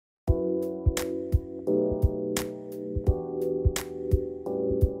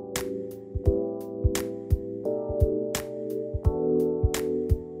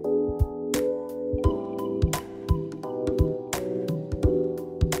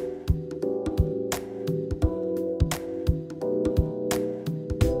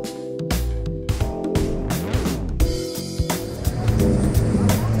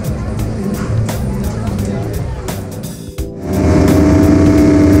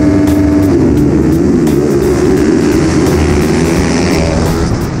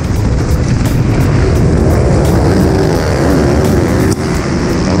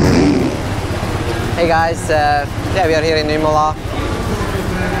yeah, we are here in Imola,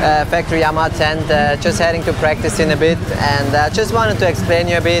 Factory Yamaha tent, just heading to practice in a bit, and just wanted to explain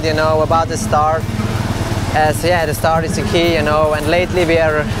you a bit, you know, about the start. As yeah, the start is the key, you know, and lately we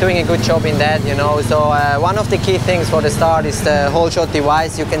are doing a good job in that, you know. So one of the key things for the start is the whole shot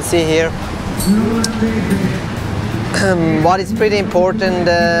device. You can see here. What is pretty important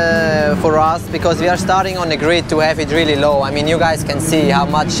for us, because we are starting on the grid, to have it really low. I mean, you guys can see how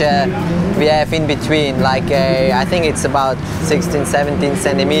much we have in between. Like I think it's about 16, 17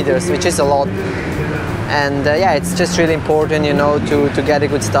 centimeters, which is a lot. And yeah, it's just really important, you know, to get a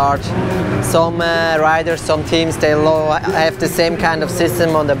good start. Some riders, some teams, they have the same kind of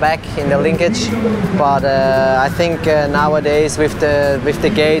system on the back in the linkage, but I think nowadays with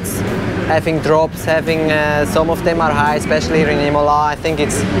the gates, having drops, having some of them are high, especially here in Imola, I think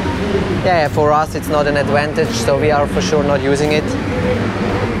it's, yeah, for us it's not an advantage, so we are for sure not using it.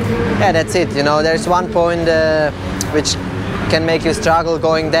 Yeah, that's it, you know, there's one point which can make you struggle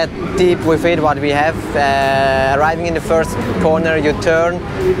going that deep with it, what we have. Arriving in the first corner, you turn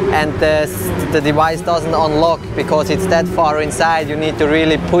and the device doesn't unlock because it's that far inside. You need to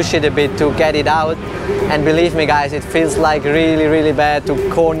really push it a bit to get it out, and believe me guys, it feels like really bad to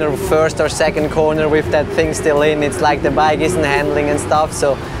corner first or second corner with that thing still in. It's like the bike isn't handling and stuff,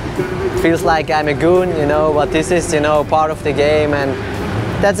 so it feels like I'm a goon, you know, but this is, you know, part of the game, and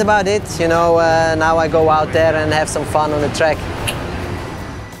that's about it, you know. Now I go out there and have some fun on the track.